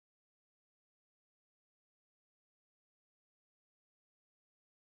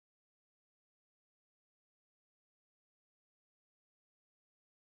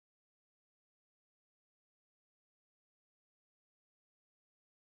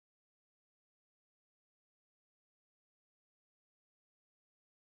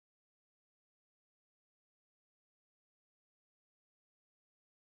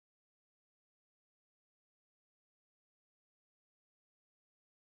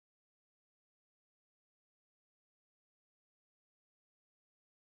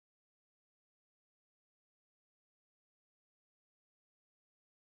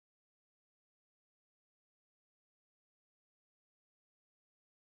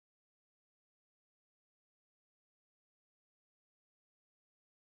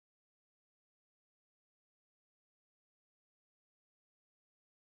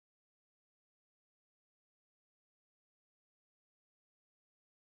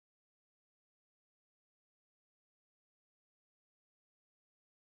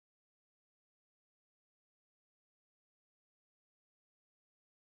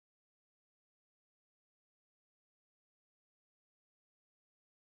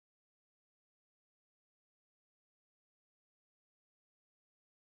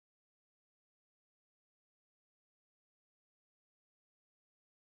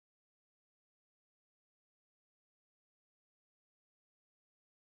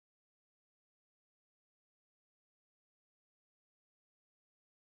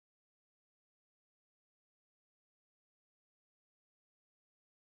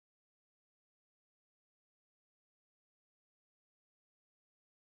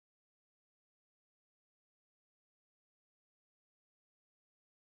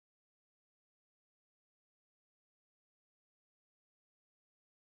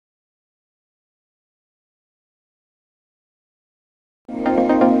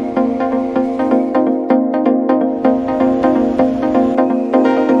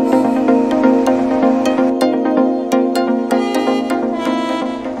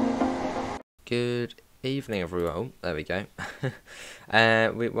evening, everyone. Oh, there we go.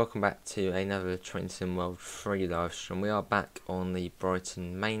 Welcome back to another Train Sim World 3 live stream. We are back on the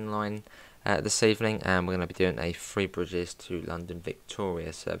Brighton Mainline this evening, and we're going to be doing a Three Bridges to London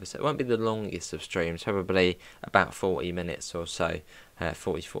Victoria service. It won't be the longest of streams, probably about 40 minutes or so,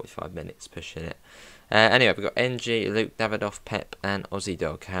 40-45 minutes pushing it. Anyway, we've got NG, Luke, Davidoff, Pep, and Aussie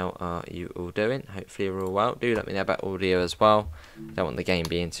Dog. How are you all doing? Hopefully you're all well. Do let me know about audio as well. Don't want the game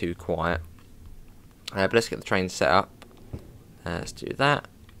being too quiet. But let's get the train set up. Let's do that.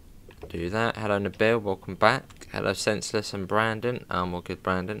 Do that. Hello Nabil, welcome back. Hello Senseless and Brandon. All good,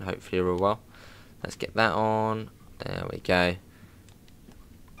 Brandon. Hopefully you're all well. Let's get that on. There we go.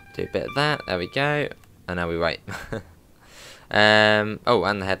 Do a bit of that. There we go. And now we wait. Oh,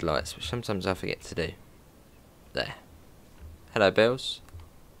 and the headlights, which sometimes I forget to do. There. Hello Bills.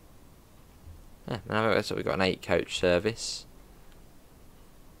 Yeah, now we've got an 8 coach service.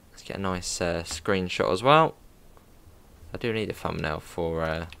 Let's get a nice screenshot as well. I do need a thumbnail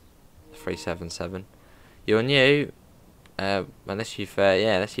for 377. You're new, unless you've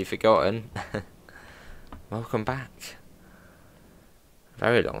forgotten. Welcome back.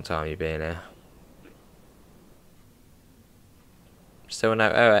 Very long time you've been here. Still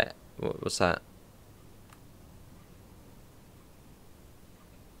no. Oh, wait, what's that?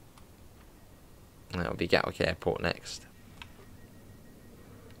 That'll be Gatwick Airport next.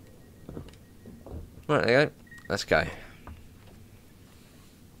 Right, there you go. Let's go.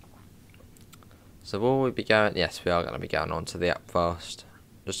 So will we be going? Yes, we are going to be going on to the up fast.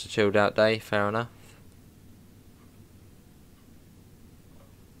 Just a chilled out day, fair enough.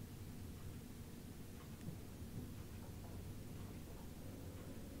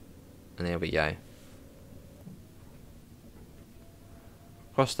 And here we go.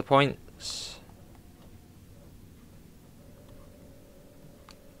 Across the points.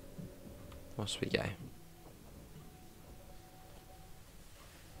 Once we go.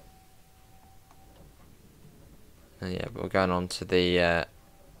 And yeah, we're going on to the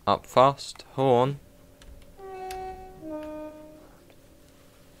up fast horn.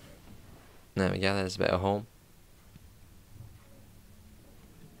 There we go, there's a bit of horn.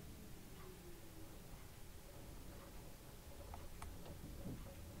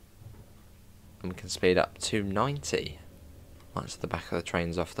 And we can speed up to 90 once the back of the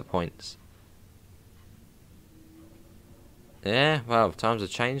train's off the points. Yeah, well, times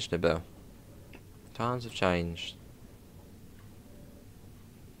have changed a bit. Times have changed.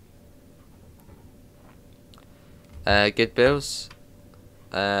 Good bills?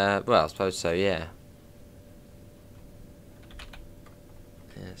 Well, I suppose so, yeah.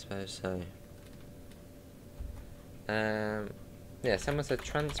 Yeah, I suppose so. Yeah, someone said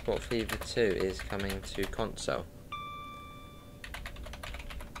Transport Fever 2 is coming to console.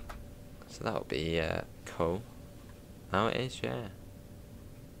 So that'll be cool. Oh, it is, yeah.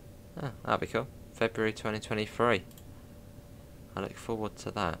 Oh, that'll be cool. February 2023. I look forward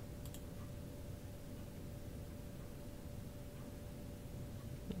to that.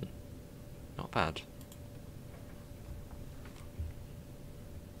 Not bad.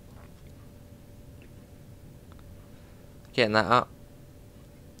 Getting that up.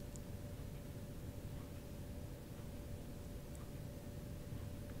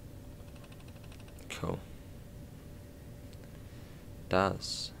 Cool.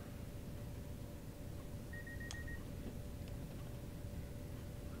 Does.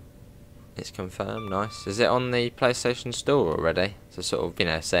 It's confirmed, nice. Is it on the PlayStation Store already? So sort of, you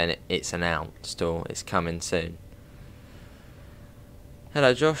know, saying it's announced or it's coming soon.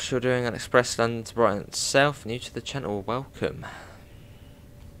 Hello Josh, you're doing an Express London to Brighton South. New to the channel, welcome.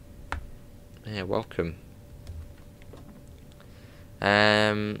 Yeah, welcome.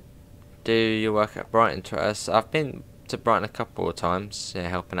 Do you work at Brighton to us? I've been to Brighton a couple of times, yeah,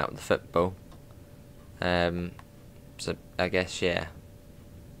 helping out with the football. So I guess, yeah.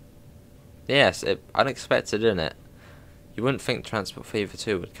 Yes, unexpected, isn't it? You wouldn't think Transport Fever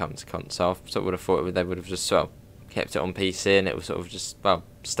 2 would come to console. I sort of would have thought they would have just, well, kept it on PC and it would sort of just, well,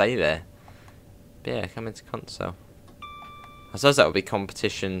 stay there. But yeah, come into console. I suppose that would be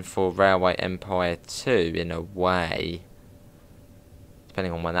competition for Railway Empire 2 in a way.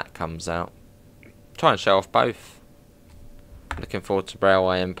 Depending on when that comes out. Try and show off both. Looking forward to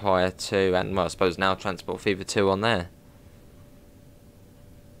Railway Empire 2 and, well, I suppose now Transport Fever 2 on there.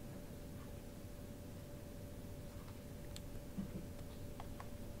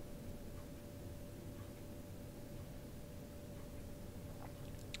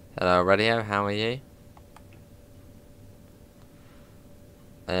 Hello Radio, how are you?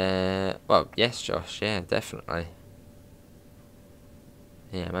 Well, yes Josh, yeah, definitely.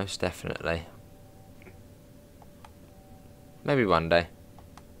 Yeah, most definitely. Maybe one day.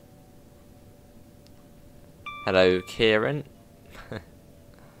 Hello, Kieran.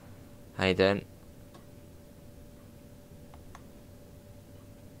 How you doing?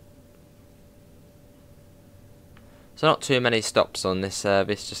 So not too many stops on this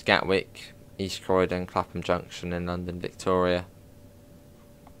service, just Gatwick, East Croydon, Clapham Junction and London Victoria.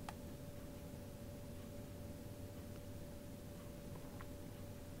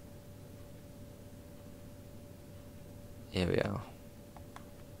 Here we are.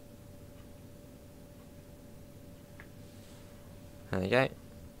 There you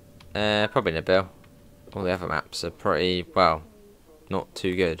go. Probably Nabil. All the other maps are pretty, well, not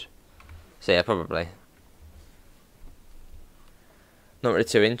too good. So yeah, probably. Not really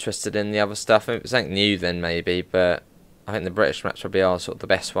too interested in the other stuff. If it's something new then maybe, but I think the British maps probably are sort of the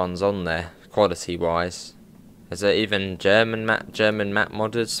best ones on there, quality wise. Is there even German map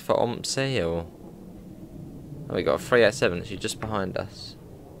modders for OMSI, or? Oh, we got a 387 actually just behind us.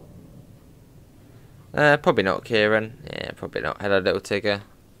 Probably not, Kieran. Yeah, probably not. Hello, little Tigger.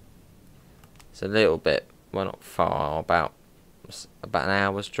 It's a little bit, well, not far, about an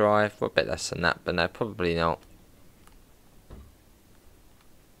hour's drive. Well, a bit less than that, but no, probably not.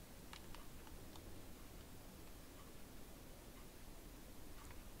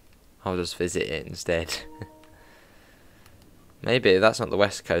 I'll just visit it instead. Maybe that's not the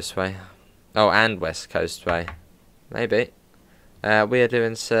West Coast way. Oh, and West Coast way. Maybe. We are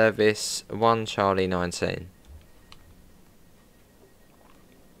doing service 1 Charlie 19.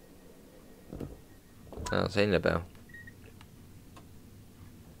 Oh, I've seen the bell.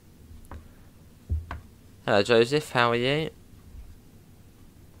 Hello, Joseph. How are you?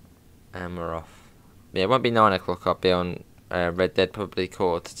 And we're off. Yeah, it won't be 9 o'clock. I'll be on Red Dead probably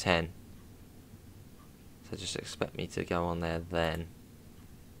 9:45. So just expect me to go on there then.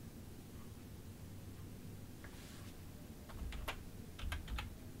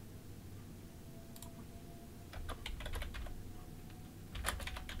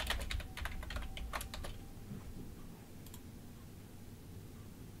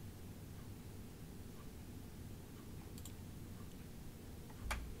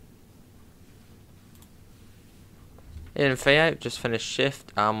 Ian Theo, just finished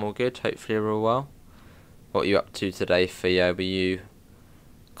shift. I'm all good. Hopefully you're all well. What are you up to today, Theo? Were you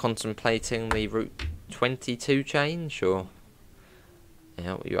contemplating the Route 22 change, or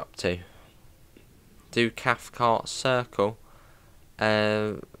yeah, what are you up to? Do Cathcart Circle?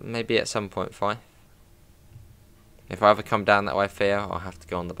 Maybe at some point, Fi. If I ever come down that way, Theo, I'll have to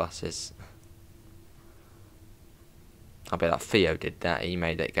go on the buses. I bet that Theo did that. He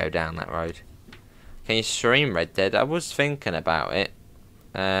made it go down that road. Can you stream Red Dead? I was thinking about it,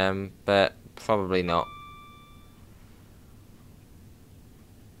 but probably not.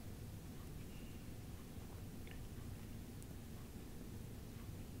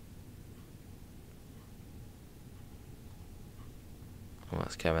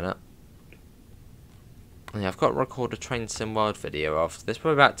 What's coming up? Yeah, I've got to record a Train Sim World video after this,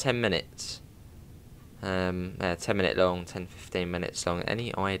 probably about 10 minutes. Yeah, 10 minute long, 10-15 minutes long.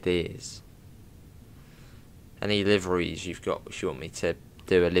 Any ideas? Any liveries you've got which you want me to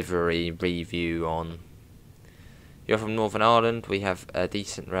do a livery review on? You're from Northern Ireland, we have a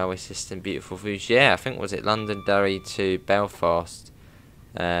decent railway system, beautiful views. Yeah, I think, was it Londonderry to Belfast?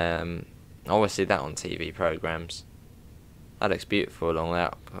 I always see that on TV programmes. That looks beautiful along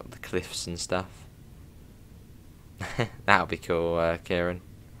that, got the cliffs and stuff. That'll be cool, Kieran.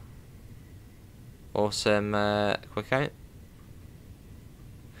 Awesome, quick out.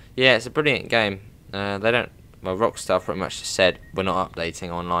 Yeah, it's a brilliant game. They don't. Well, Rockstar pretty much just said we're not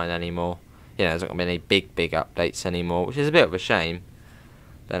updating online anymore. You know, there's not going to be any big updates anymore, which is a bit of a shame.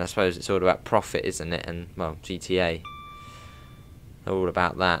 Then I suppose it's all about profit, isn't it? And, well, GTA. They're all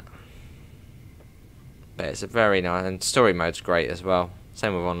about that. But it's a very nice, and story mode's great as well.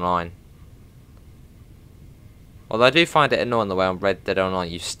 Same with online. Although I do find it annoying the way on Red Dead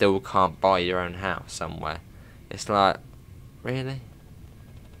Online you still can't buy your own house somewhere. It's like, really?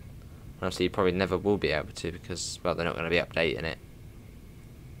 Obviously, you probably never will be able to because, well, they're not going to be updating it.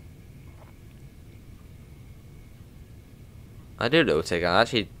 I do, little Tigger.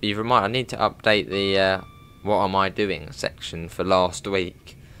 Actually, you've reminded. I need to update the "What am I doing" section for last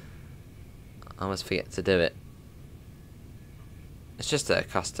week. I always forget to do it. It's just a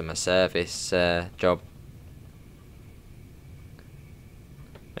customer service job.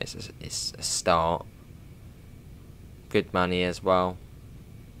 It's a start. Good money as well.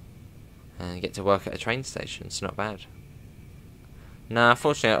 And get to work at a train station, it's not bad. No,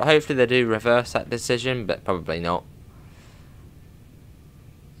 unfortunately, hopefully they do reverse that decision, but probably not.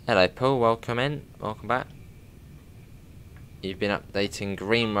 Hello Paul, welcome in, welcome back. You've been updating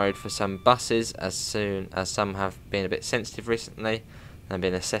Green Road for some buses as soon as some have been a bit sensitive recently and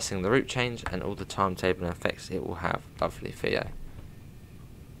been assessing the route change and all the timetable and effects it will have. Lovely, Theo.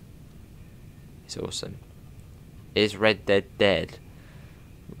 It's awesome. Is Red Dead dead?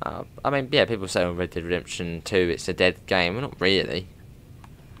 I mean, yeah, people say on Red Dead Redemption 2 it's a dead game. Well, not really.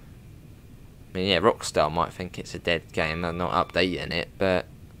 I mean, yeah, Rockstar might think it's a dead game. They're not updating it, but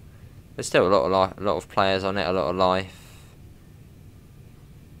there's still a lot of players on it, a lot of life.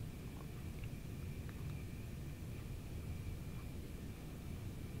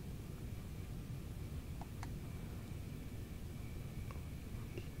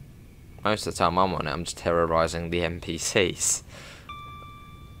 Most of the time I'm on it, I'm just terrorising the NPCs.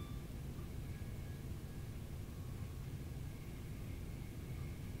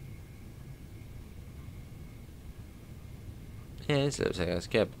 Yeah, it looks like it's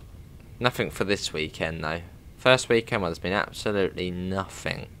good. Nothing for this weekend though. First weekend, well, there's been absolutely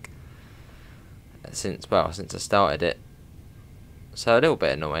nothing since I started it. So a little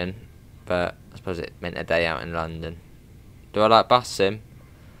bit annoying, but I suppose it meant a day out in London. Do I like Bus Sim?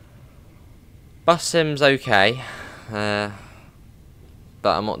 Bus Sim's okay, but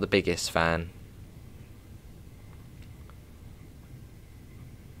I'm not the biggest fan.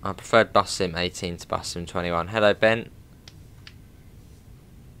 I preferred Bus Sim 18 to Bus Sim 21. Hello, Ben.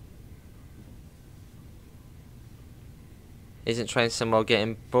 Isn't Train Sim World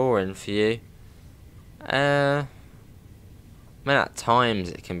getting boring for you? I mean, at times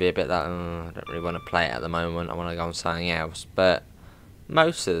it can be a bit like, oh, I don't really want to play it at the moment, I want to go on something else, but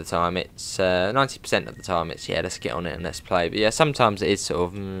most of the time it's, 90% of the time it's, yeah, let's get on it and let's play. But yeah, sometimes it is sort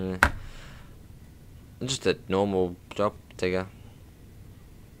of, just a normal job digger.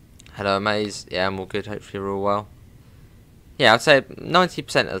 Hello, Maze. Yeah, I'm all good, hopefully you're all well. Yeah, I'd say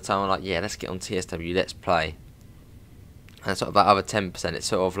 90% of the time I'm like, yeah, let's get on TSW, let's play. And sort of that other 10%, it's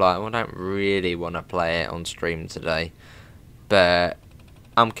sort of like, well, I don't really want to play it on stream today, but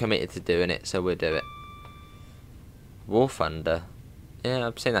I'm committed to doing it, so we'll do it. War Thunder. Yeah,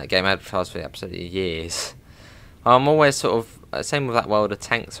 I've seen that game advertised for absolutely years. I'm always sort of, same with that World of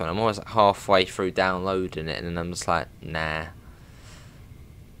Tanks one, I'm always like halfway through downloading it, and then I'm just like, nah.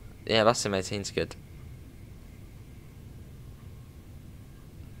 Yeah, Bus Sim 18's good.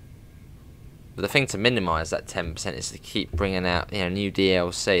 But the thing to minimise that 10% is to keep bringing out, new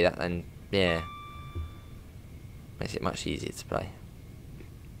DLC. That then, yeah, makes it much easier to play.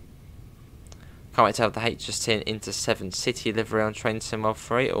 Can't wait to have the HS10 into 7 City livery on Train Sim World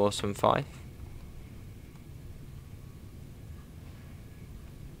 3. Awesome 5.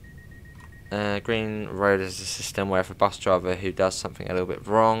 Green Road is a system where if a bus driver who does something a little bit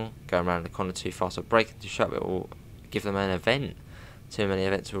wrong, going around the corner too fast or braking too sharp, it will give them an event. Too many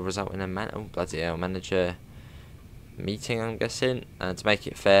events will result in a manager meeting, I'm guessing. And to make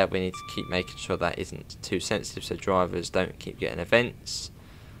it fair, we need to keep making sure that isn't too sensitive so drivers don't keep getting events.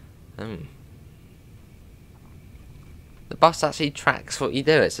 The bus actually tracks what you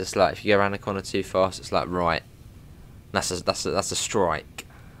do. It's just like if you go around the corner too fast, it's like, right, that's a strike.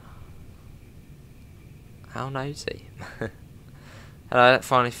 How nosy. Hello, that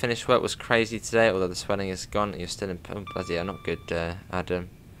finally finished work was crazy today, although the swelling is gone and you're still in... Oh, bloody hell, not good, Adam.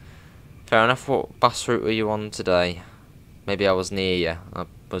 Fair enough, what bus route were you on today? Maybe I was near you. I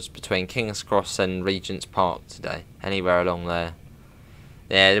was between King's Cross and Regent's Park today. Anywhere along there.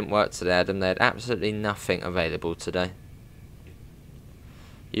 Yeah, it didn't work today, Adam. They had absolutely nothing available today.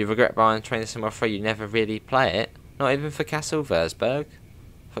 You regret buying Train Sim World 3, you never really play it? Not even for Castle Versberg?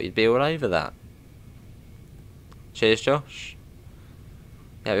 Thought you'd be all over that. Cheers, Josh.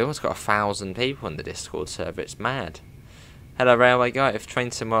 Yeah, we almost got 1,000 people on the Discord server, it's mad. Hello Railway Guy, if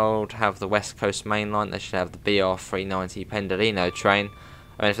Train Sim World have the West Coast Mainline, they should have the BR390 Pendolino train.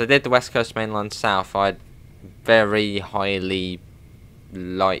 I mean, if they did the West Coast Mainline South, I'd very highly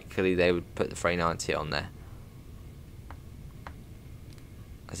likely they would put the 390 on there.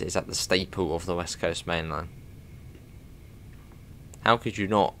 As it is at the staple of the West Coast Mainline. How could you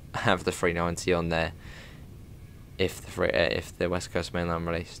not have the 390 on there if the West Coast Mainline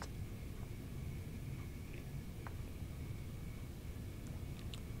released?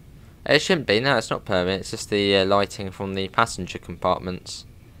 It shouldn't be, no, it's not permanent, it's just the lighting from the passenger compartments.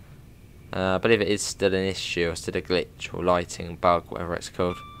 I believe it is still an issue, or still a glitch, or lighting bug, whatever it's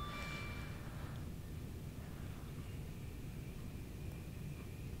called.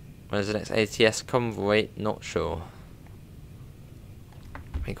 When's the next ATS convoy? Not sure.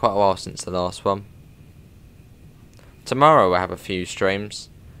 Been quite a while since the last one. Tomorrow we'll have a few streams.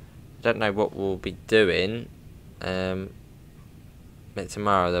 I don't know what we'll be doing. But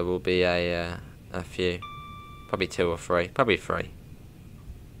tomorrow there will be a few. Probably 2 or 3. Probably 3.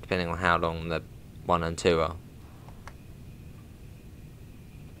 Depending on how long the 1 and 2 are.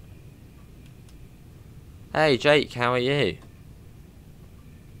 Hey Jake, how are you?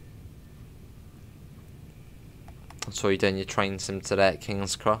 I saw you doing your train sim today at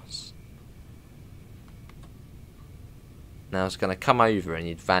King's Cross. Now I was going to come over and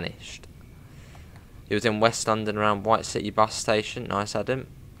you'd vanished. You was in West London around White City bus station. Nice, Adam.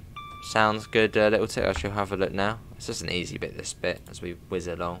 Sounds good, little tick. I shall have a look now. It's just an easy bit, this bit, as we whiz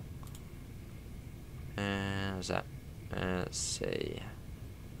along. How's that? Let's see.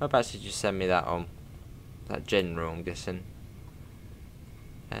 Whereabouts did you send me that on? That general, I'm guessing.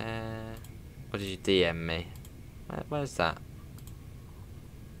 What did you DM me? Where's that?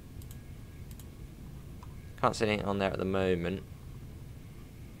 Can't see anything on there at the moment.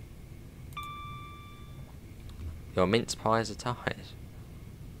 Your mince pies are tired.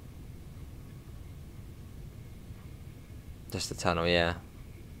 Just the tunnel, yeah.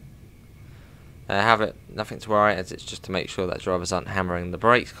 Have it, nothing to worry, as it's just to make sure that drivers aren't hammering the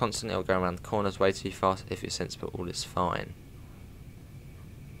brakes constantly or going around the corners way too fast. If you're sensible, all is fine.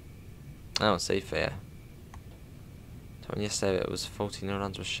 Oh, see, fair. So when yesterday it was 14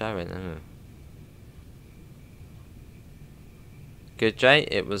 runs was showing. Oh. Good, Jay.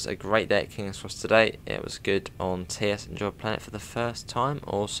 It was a great day at King's Cross today. It was good on TS. Enjoyed playing it for the first time.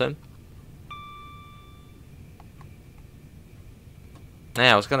 Awesome.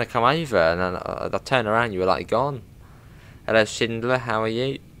 Yeah, I was going to come over and then I turned around, you were like gone. Hello Schindler, how are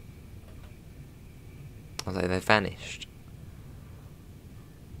you? I was like, they vanished.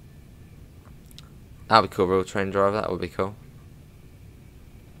 That would be cool, real train driver, that would be cool.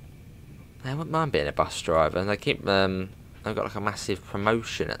 I wouldn't mind being a bus driver. And they keep, they've got like a massive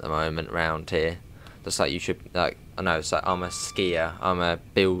promotion at the moment round here. Just like you should, like, I know, it's like I'm a skier, I'm a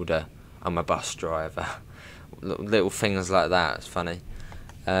builder, I'm a bus driver. Little things like that, it's funny.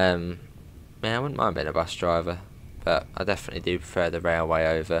 Yeah, I wouldn't mind being a bus driver, but I definitely do prefer the railway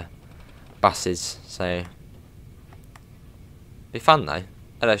over buses, so be fun though.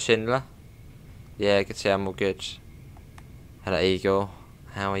 Hello Schindler. Yeah, good to see you, I'm all good. Hello Eagle,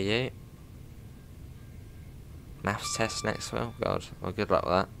 how are you? Maths test next week, oh god, well good luck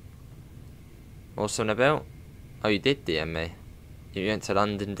with that. Awesome, Nabil. Oh, you did DM me. You went to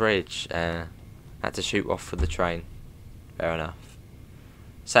London Bridge, had to shoot off for the train. Fair enough.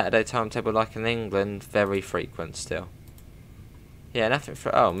 Saturday timetable like in England, very frequent still. Yeah, nothing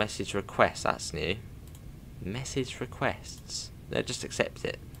for, oh, message requests, that's new. Message requests. No, just accept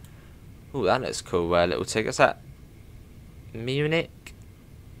it. Oh, that looks cool, little tick. What's that? Munich?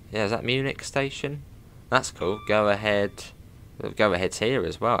 Yeah, is that Munich station? That's cool. Go ahead. Go ahead's here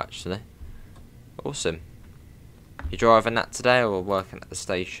as well, actually. Awesome. You driving that today or working at the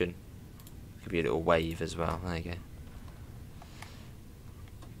station? Give you a little wave as well. There you go.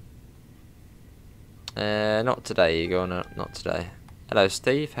 Not today, Igor. No, not today. Hello,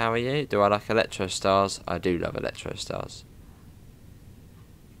 Steve. How are you? Do I like Electro Stars? I do love Electro Stars.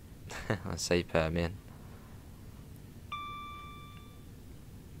 I say Permian.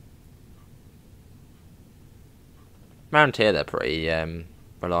 Around here, they're pretty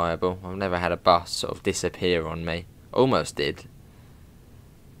reliable. I've never had a bus sort of disappear on me. Almost did.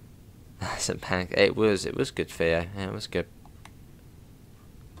 St. Pancake. It was good, Theo. Yeah, it was good.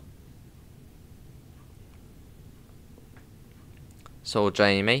 Saw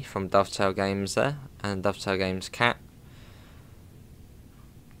Jamie from Dovetail Games there, and Dovetail Games Cat,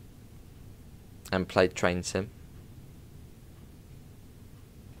 and played Train Sim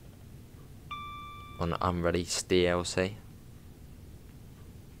on unreleased DLC.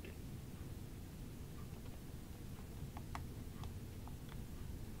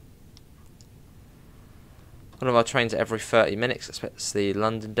 One of our trains every 30 minutes. Expects the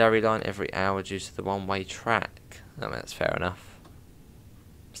Londonderry line every hour due to the one-way track. I mean, that's fair enough.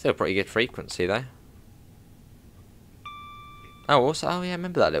 Still pretty good frequency though. Oh, also, oh yeah, I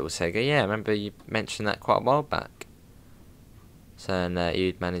remember that little Sega. Yeah, I remember you mentioned that quite a while back. So, and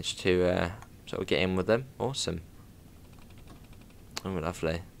you'd managed to sort of get in with them. Awesome. Oh,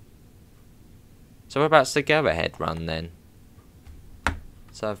 lovely. So, whereabouts the go ahead run then?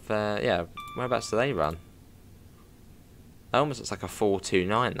 So, yeah, whereabouts do they run? It almost looks like a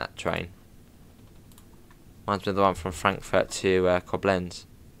 429, that train. Reminds me of the one from Frankfurt to Koblenz.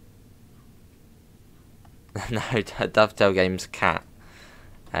 No, Dovetail Games Cat.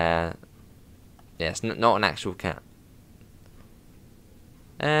 Yeah, it's not an actual cat.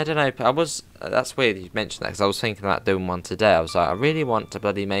 I don't know. That's weird you mentioned that, because I was thinking about doing one today. I was like, I really want to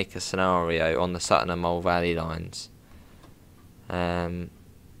bloody make a scenario on the Sutton and Mole Valley lines. So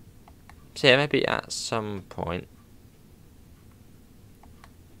So yeah, maybe at some point.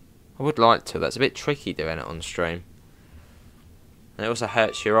 I would like to. That's a bit tricky doing it on stream. And it also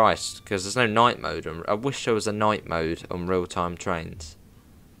hurts your eyes because there's no night mode. I wish there was a night mode on real-time trains.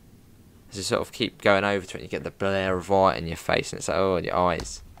 As you sort of keep going over to it, and you get the glare of light in your face, and it's like, oh, your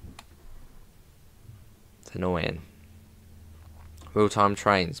eyes. It's annoying. Real-time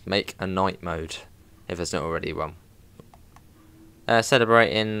trains, make a night mode if there's not already one.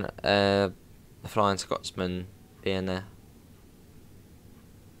 Celebrating the Flying Scotsman being there.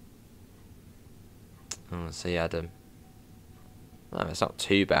 Oh, see Adam. No, it's not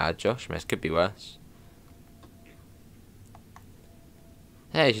too bad, Josh. I mean, it could be worse.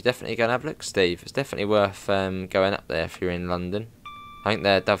 Yeah, you should definitely go and have a look, Steve. It's definitely worth going up there if you're in London. I think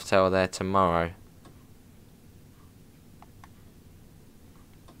they're Dovetail there tomorrow.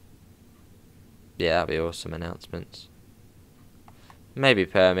 Yeah, that'd be awesome announcements. Maybe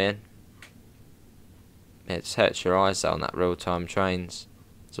Permian. Yeah, it just hurts your eyes though on that real-time trains.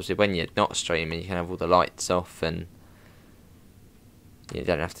 So obviously when you're not streaming, you can have all the lights off and you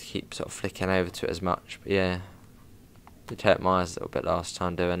don't have to keep sort of flicking over to it as much. But yeah, it hurt my eyes a little bit last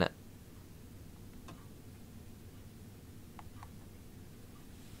time doing it.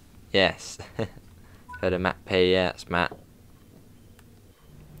 Yes. Heard of Matt P, yeah, it's Matt.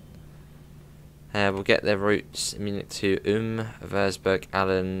 We'll get their routes in Munich to Versberg,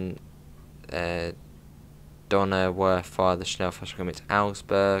 Allen, Donner, Worth via the Schnellfass coming to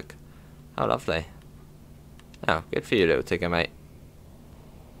Augsburg. Oh, lovely. Oh, good for you, little Tigger, mate.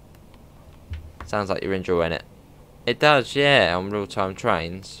 Sounds like you're enjoying it. It does, yeah, on real-time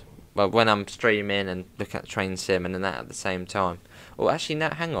trains. Well, when I'm streaming and looking at train sim and that at the same time. Oh, actually, no,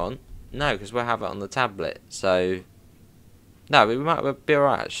 hang on. No, because we'll have it on the tablet, so... No, we might be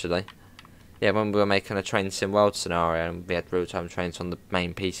alright, actually. Yeah, when we were making a train sim world scenario and we had real-time trains on the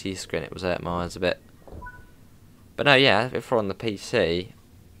main PC screen, it was hurt my eyes a bit. But no, yeah, if we're on the PC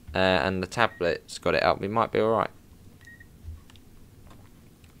and the tablet's got it up, we might be alright.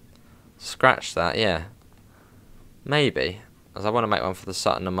 Scratch that, yeah. Maybe. As I want to make one for the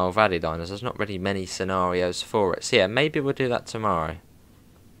Sutton and Mole Valley liners, there's not really many scenarios for it. So yeah, maybe we'll do that tomorrow.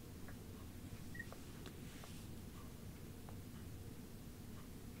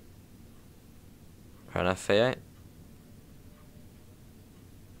 Fair enough, Theo.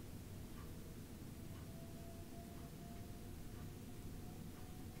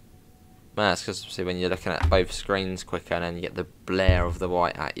 Well, that's because see when you're looking at both screens quicker and then you get the blare of the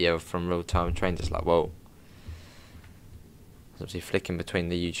white at you from real-time trains, it's like, whoa. It's obviously flicking between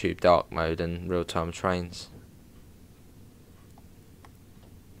the YouTube dark mode and real-time trains.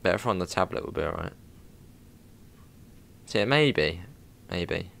 But if on the tablet will be alright. So yeah, maybe.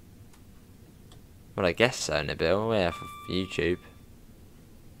 Well, I guess so, Nabil. Yeah, for YouTube.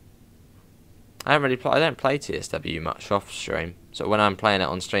 I don't play TSW much off stream. So when I'm playing it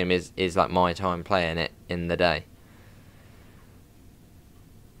on stream is like my time playing it in the day.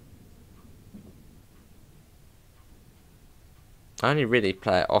 I only really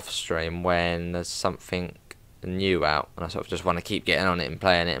play it off stream when there's something new out and I sort of just want to keep getting on it and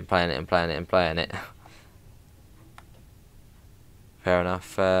playing it and playing it and playing it and playing it. Fair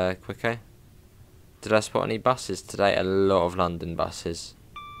enough, Quicko. Did I spot any buses today? A lot of London buses.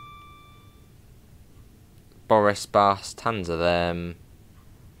 Boris bus, tons of them.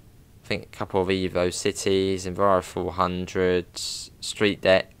 I think a couple of Evo cities, Enviro 400s, street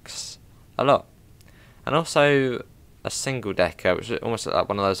decks, a lot. And also a single decker, which is almost like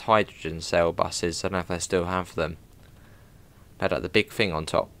one of those hydrogen cell buses. I don't know if they still have them. They had like the big thing on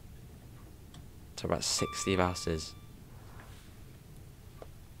top. So about 60 buses.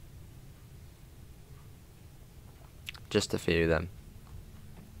 Just a few of them.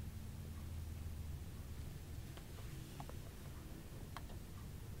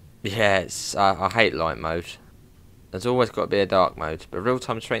 Yeah, it's I hate light mode. There's always got to be a dark mode, but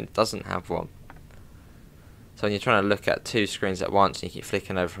real-time train doesn't have one. So when you're trying to look at two screens at once and you keep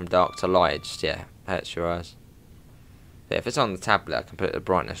flicking over from dark to light, it just, yeah, hurts your eyes. But if it's on the tablet, I can put the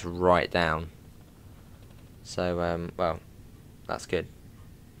brightness right down. So, well, that's good.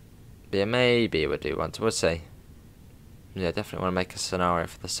 But yeah, maybe we'll do one, so we'll see. Yeah, definitely want to make a scenario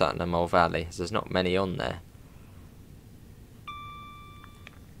for the Sutton and Mole Valley, as there's not many on there.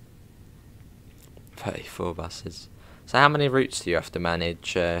 34 buses. So how many routes do you have to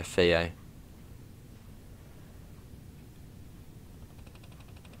manage, Theo?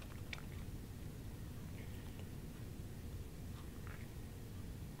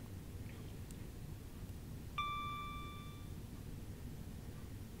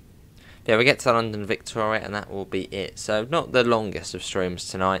 Yeah, we get to London Victoria and that will be it. So not the longest of streams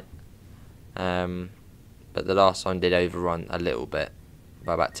tonight. but the last one did overrun a little bit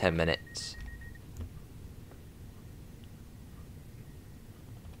by about 10 minutes.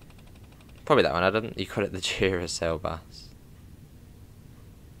 Probably that one, Adam. You call it the Duracell bus.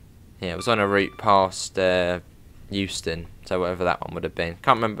 Yeah, it was on a route past Euston, so whatever that one would have been.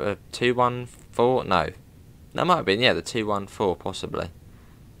 Can't remember. 214? No. That might have been, yeah, the 214 possibly.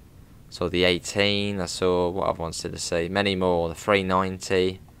 Saw the 18, I saw, what other ones did I see? Many more, the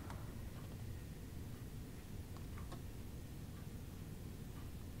 390.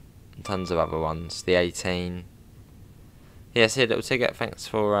 And tons of other ones, the 18. Yeah, see a little ticket, thanks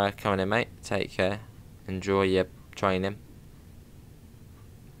for coming in, mate. Take care. Enjoy your training.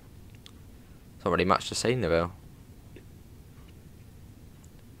 It's not really much to see in the bill.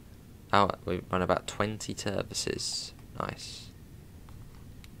 Oh, we've run about 20 services. Nice.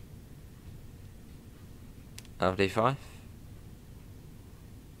 LD5.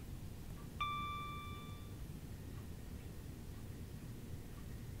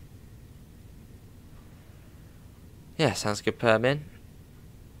 Yeah, sounds good per min.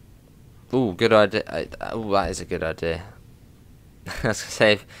 Ooh, good idea. Ooh, that is a good idea. I was gonna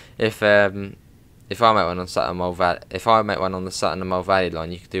say if I make one on Sutton Mole Valley, if I make one on the Sutton and Mole Valley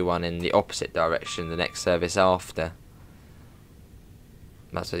line, you could do one in the opposite direction, the next service after.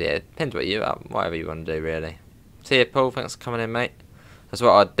 That's what, yeah, it depends what you, whatever you want to do really. See you, Paul. Thanks for coming in, mate. That's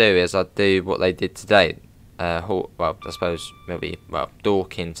what I'd do. Is I'd do what they did today. Well, I suppose maybe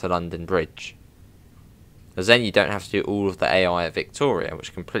Dorking to London Bridge. Because then you don't have to do all of the AI at Victoria,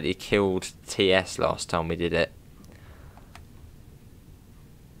 which completely killed TS last time we did it.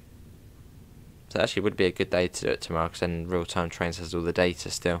 So it actually would be a good day to do it tomorrow, because then real-time trains has all the data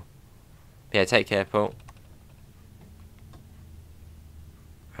still. But yeah, take care, Paul.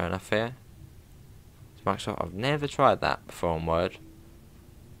 Fair enough here. Microsoft, I've never tried that before on Word.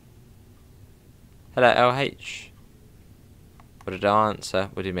 Hello, LH. What did I answer?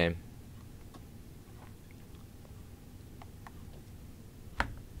 What do you mean?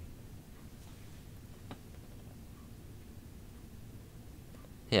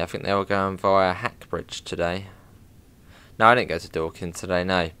 Yeah, I think they were going via Hackbridge today. No, I didn't go to Dorking today,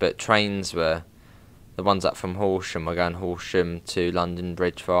 no. But trains were, the ones up from Horsham were going Horsham to London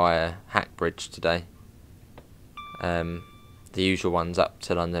Bridge via Hackbridge today. The usual ones up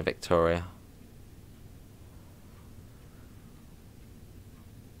to London Victoria.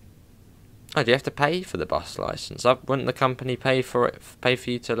 Oh, do you have to pay for the bus licence? Wouldn't the company pay for it? Pay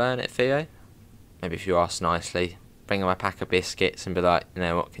for you to learn it, Theo? Maybe if you ask nicely, bring them a pack of biscuits and be like, you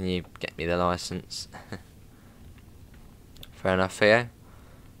know what, can you get me the licence? Fair enough, Theo.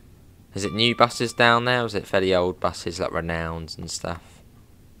 Is it new buses down there, or is it fairly old buses like Renowns and stuff?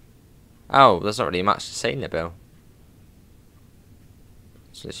 Oh, there's not really much to see in the bill.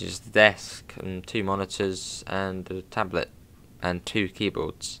 So it's just a desk and 2 monitors and a tablet and 2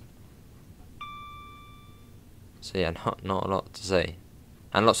 keyboards. So yeah, not a lot to see.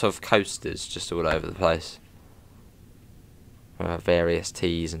 And lots of coasters just all over the place. Various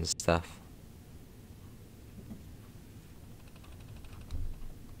teas and stuff.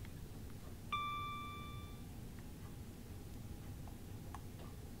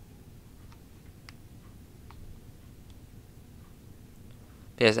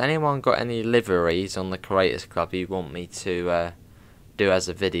 Has anyone got any liveries on the Creators Club you want me to do as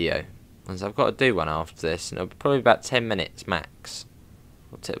a video? Because I've got to do one after this, and it'll be probably about 10 minutes max.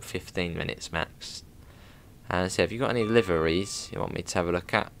 Or 15 minutes max. And so if you've got any liveries you want me to have a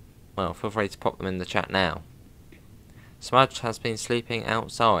look at, well, feel free to pop them in the chat now. Smudge has been sleeping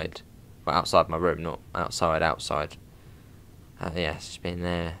outside. Well, outside my room, not outside. Yeah, she's been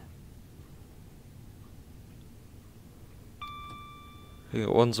there. You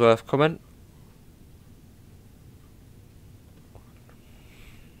got Wandsworth comment.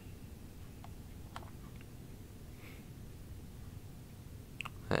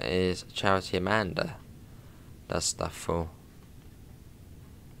 That is Charity Amanda. Does stuff for.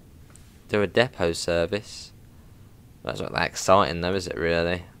 Do a depot service. That's not that exciting though, is it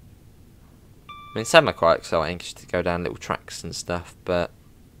really? I mean, some are quite exciting just to go down little tracks and stuff, but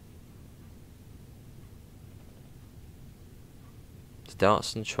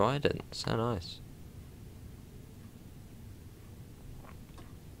Darts and Trident, so nice.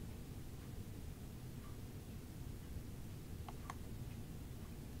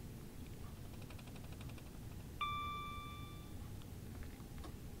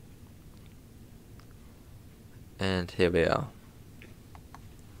 And here we are.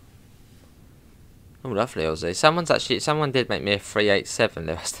 Oh, lovely Aussie. Someone did make me a 387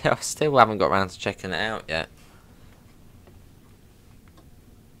 list. I still haven't got around to checking it out yet.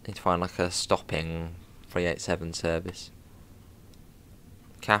 Need to find like a stopping 387 service.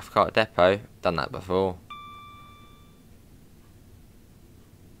 Cathcart Depot, done that before.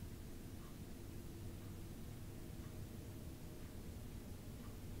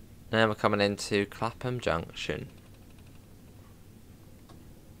 Now we're coming into Clapham Junction.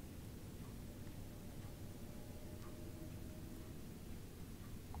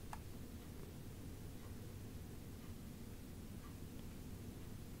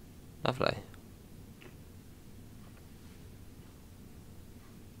 Lovely.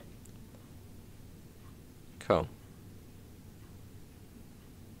 Cool.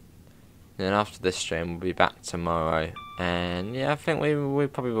 And then after this stream, we'll be back tomorrow. And yeah, I think we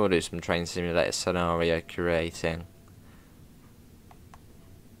probably will do some train simulator scenario creating.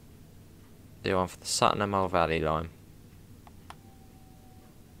 Do one for the Sutton and Mole Valley line.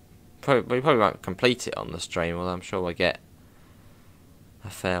 We probably won't complete it on the stream, although I'm sure we'll get a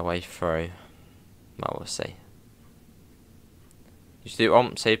fair way through. Well, we'll see. You should do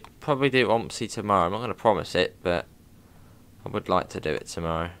OMSI. Probably do OMSI tomorrow. I'm not going to promise it, but I would like to do it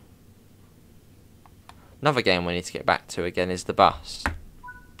tomorrow. Another game we need to get back to again is the bus.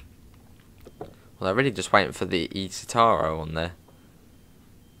 Well, I'm really just waiting for the Itaro on there.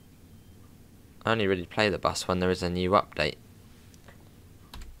 I only really play the bus when there is a new update.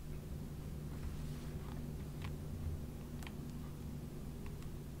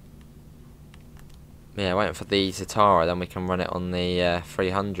 Yeah, waiting for the Itaro, then we can run it on the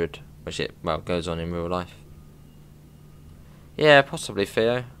 300, which it, well, goes on in real life. Yeah, possibly,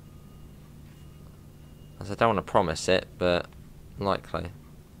 Theo. As I don't want to promise it, but likely.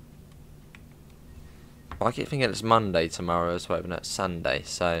 Well, I keep thinking it's Monday tomorrow as well, even though it's Sunday,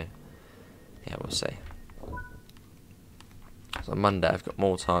 so yeah, we'll see. So Monday I've got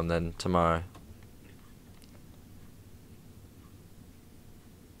more time than tomorrow.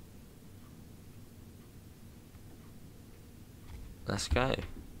 Let's go.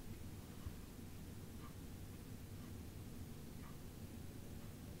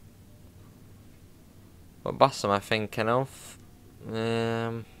 What bus am I thinking of?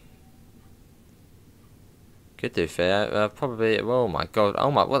 Could do fair. Probably. Oh my god. Oh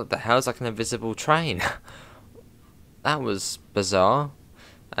my. What the hell is like an invisible train? That was bizarre.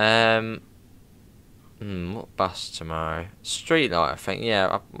 What bus tomorrow? Streetlight, I think. Yeah,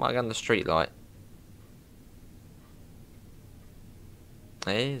 I might go on the streetlight.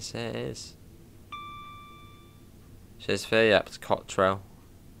 It is. It is. She's fair. Up to Cottrell.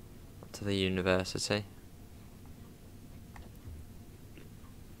 Up to the university.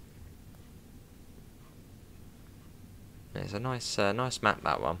 It's a nice map,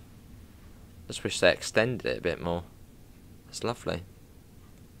 that one. Just wish they extended it a bit more. It's lovely.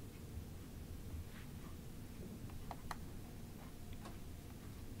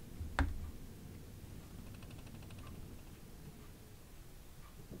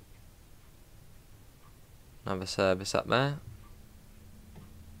 Another service up there.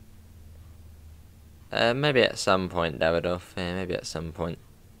 Maybe at some point, Davidoff. Yeah, maybe at some point.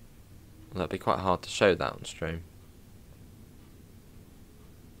 That'd be quite hard to show that on stream.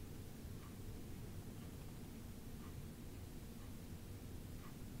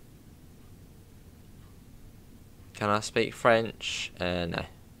 Can I speak French? No.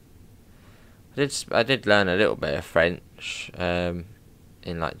 I did learn a little bit of French in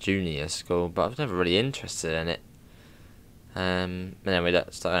like junior school, but I was never really interested in it. And then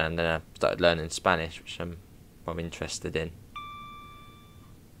I started learning Spanish, which I'm interested in.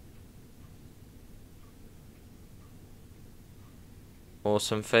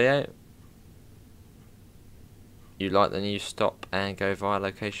 Awesome, Theo. You like the new stop and go via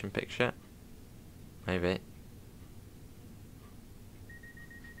location picture? Maybe.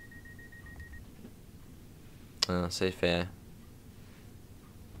 Oh, see, Theo.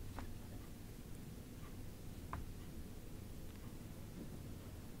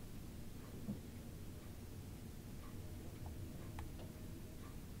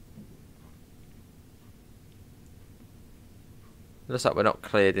 Looks like we're not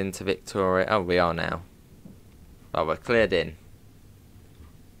cleared into Victoria. Oh, we are now. Oh, we're cleared in.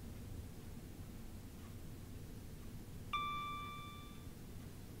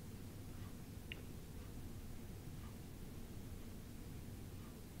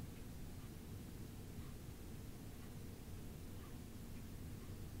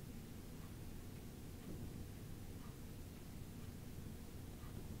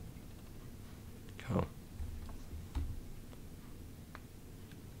 Cool.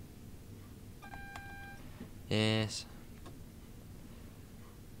 Yes.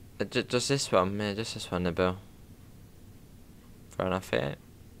 Just this one, yeah, just this one, Nabil. Fair enough, yeah.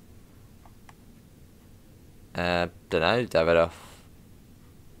 Don't know, Davidoff.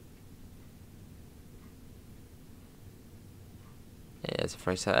 Yeah, there's a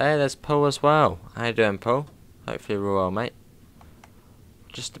free set. Hey, there's Paul as well. How you doing, Paul? Hopefully you're well, mate.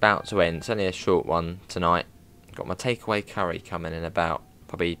 Just about to end. It's only a short one tonight. Got my takeaway curry coming in about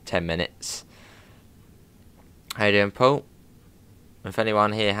probably 10 minutes. How you doing, Paul? If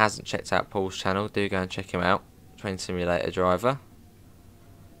anyone here hasn't checked out Paul's channel, do go and check him out. Train simulator driver.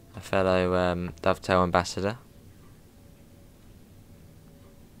 A fellow Dovetail ambassador.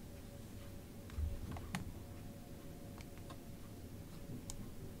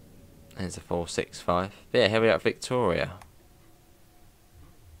 There's a 465. But yeah, here we are at Victoria.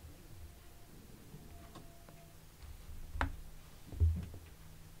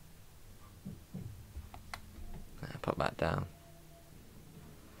 Put that down.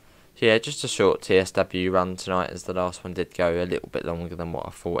 So yeah, just a short TSW run tonight, as the last one did go a little bit longer than what I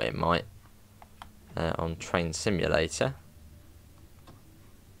thought it might. On Train Simulator.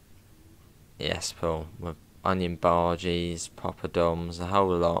 Yes, Paul. With onion barges, poppadoms, a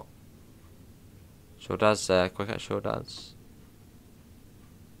whole lot. Sure does, Quicker, sure does.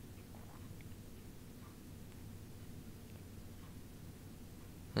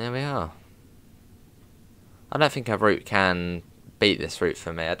 There we are. I don't think a route can beat this route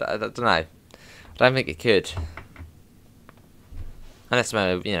for me. I don't know. I don't think it could. Unless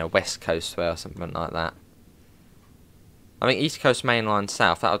maybe, you know, West Coast way or something like that. I think East Coast Mainline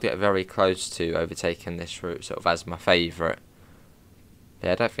South, that would get very close to overtaking this route sort of as my favourite.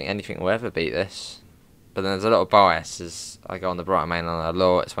 Yeah, I don't think anything will ever beat this. But then there's a lot of bias as I go on the Brighton Mainline a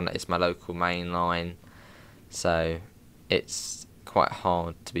lot. It's my local mainline. So it's quite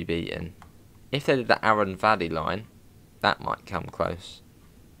hard to be beaten. If they did the Arun Valley line, that might come close.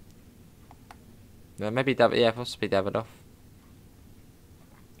 Maybe possibly Davidoff.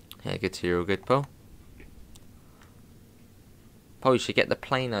 Yeah, good to hear, all good, Paul. Paul, you should get the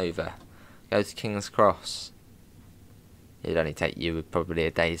plane over. Go to King's Cross. It'd only take you probably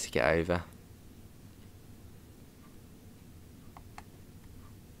a day to get over.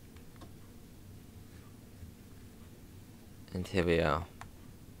 And here we are.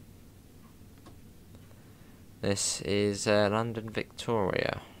 This is London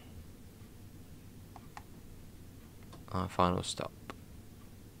Victoria. Our final stop.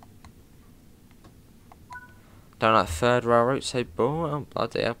 Don't like third rail route so boring. Oh,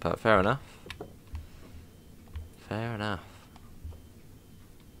 bloody hell, but fair enough. Fair enough.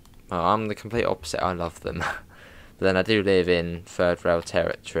 Well, I'm the complete opposite. I love them. But then I do live in third rail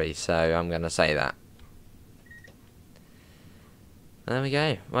territory, so I'm going to say that. There we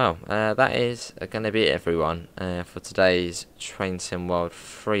go. Well, that is going to be it, everyone, for today's Train Sim World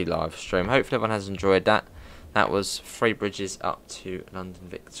free live stream. Hopefully everyone has enjoyed that. That was 3 bridges up to London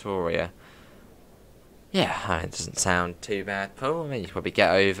Victoria. Yeah, it doesn't sound too bad, Paul. I mean, you can probably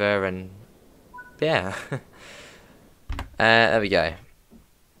get over and... yeah. There we go.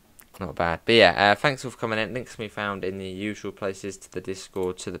 Not bad. But yeah, thanks all for coming in. Links can be found in the usual places, to the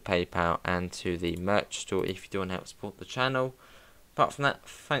Discord, to the PayPal, and to the merch store if you do want to help support the channel. Apart from that,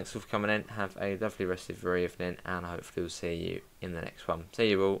 thanks all for coming in. Have a lovely rest of your evening, and hopefully we'll see you in the next one. See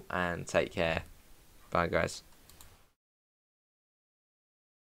you all, and take care. Bye, guys.